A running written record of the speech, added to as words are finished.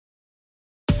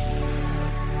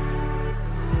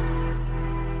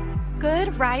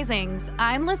Good risings.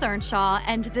 I'm Liz Earnshaw,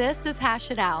 and this is Hash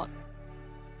It Out.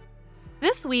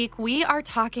 This week, we are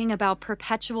talking about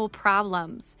perpetual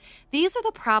problems. These are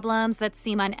the problems that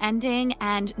seem unending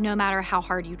and, no matter how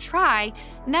hard you try,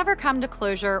 never come to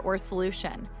closure or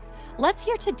solution. Let's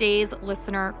hear today's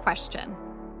listener question.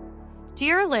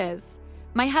 Dear Liz,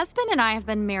 my husband and I have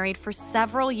been married for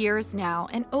several years now,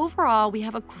 and overall, we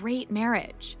have a great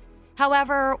marriage.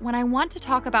 However, when I want to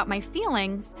talk about my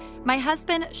feelings, my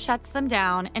husband shuts them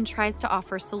down and tries to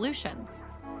offer solutions.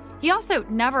 He also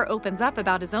never opens up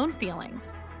about his own feelings.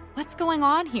 What's going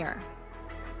on here?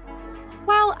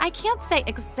 Well, I can't say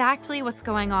exactly what's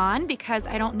going on because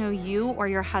I don't know you or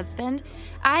your husband.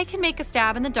 I can make a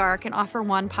stab in the dark and offer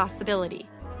one possibility.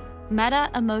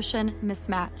 Meta-emotion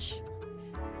mismatch.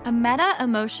 A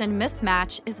meta-emotion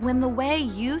mismatch is when the way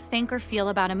you think or feel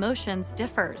about emotions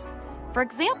differs. For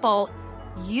example,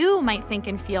 you might think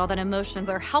and feel that emotions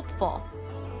are helpful,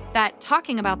 that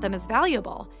talking about them is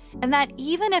valuable, and that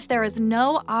even if there is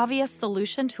no obvious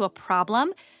solution to a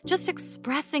problem, just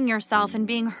expressing yourself and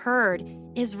being heard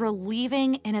is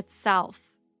relieving in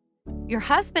itself. Your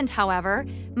husband, however,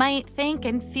 might think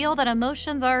and feel that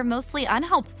emotions are mostly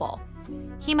unhelpful.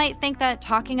 He might think that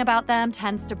talking about them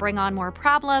tends to bring on more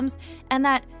problems, and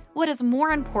that what is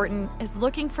more important is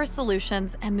looking for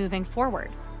solutions and moving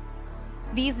forward.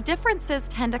 These differences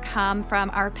tend to come from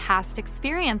our past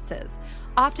experiences,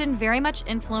 often very much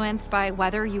influenced by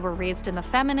whether you were raised in the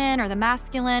feminine or the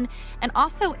masculine, and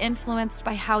also influenced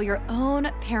by how your own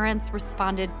parents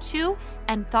responded to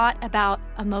and thought about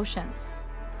emotions.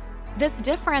 This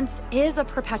difference is a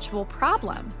perpetual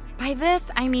problem. By this,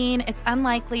 I mean it's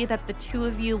unlikely that the two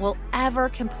of you will ever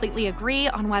completely agree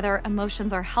on whether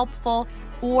emotions are helpful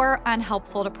or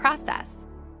unhelpful to process,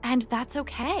 and that's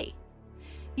okay.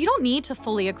 You don't need to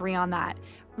fully agree on that.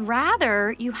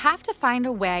 Rather, you have to find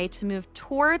a way to move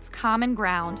towards common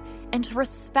ground and to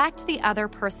respect the other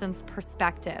person's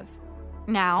perspective.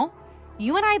 Now,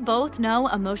 you and I both know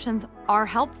emotions are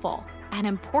helpful and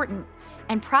important,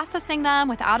 and processing them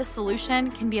without a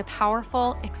solution can be a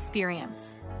powerful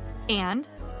experience. And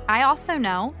I also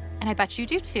know, and I bet you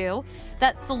do too,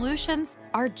 that solutions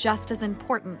are just as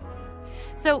important.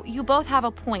 So you both have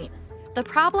a point. The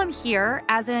problem here,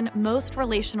 as in most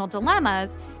relational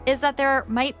dilemmas, is that there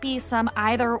might be some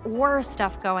either-or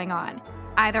stuff going on.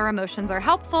 Either emotions are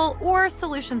helpful or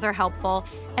solutions are helpful,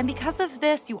 and because of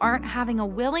this, you aren't having a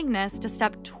willingness to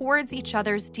step towards each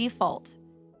other's default.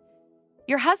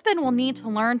 Your husband will need to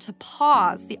learn to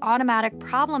pause the automatic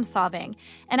problem-solving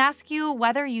and ask you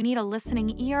whether you need a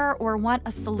listening ear or want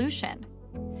a solution.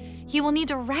 He will need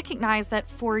to recognize that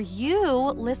for you,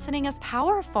 listening is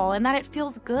powerful and that it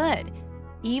feels good,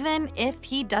 even if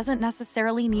he doesn't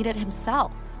necessarily need it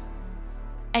himself.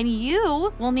 And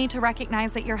you will need to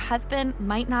recognize that your husband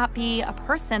might not be a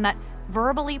person that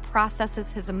verbally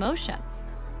processes his emotions,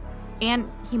 and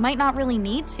he might not really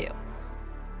need to.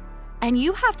 And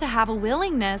you have to have a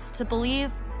willingness to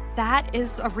believe that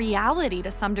is a reality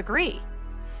to some degree.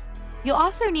 You'll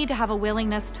also need to have a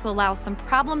willingness to allow some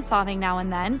problem solving now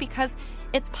and then, because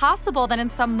it's possible that in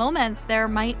some moments there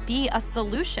might be a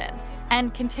solution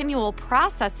and continual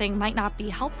processing might not be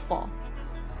helpful.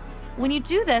 When you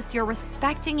do this, you're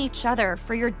respecting each other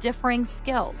for your differing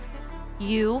skills,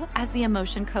 you as the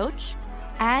emotion coach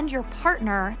and your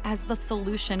partner as the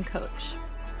solution coach.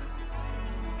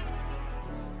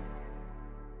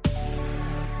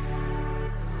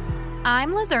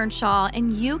 I'm Liz Earnshaw,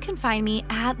 and you can find me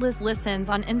at Liz Listens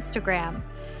on Instagram.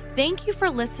 Thank you for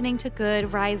listening to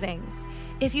Good Risings.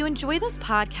 If you enjoy this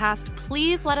podcast,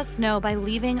 please let us know by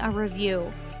leaving a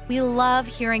review. We love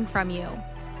hearing from you.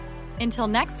 Until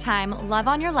next time, love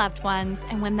on your loved ones,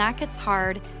 and when that gets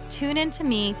hard, tune in to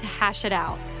me to hash it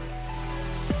out.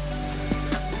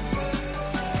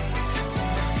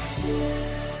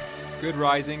 Good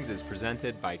Risings is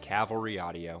presented by Cavalry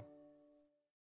Audio.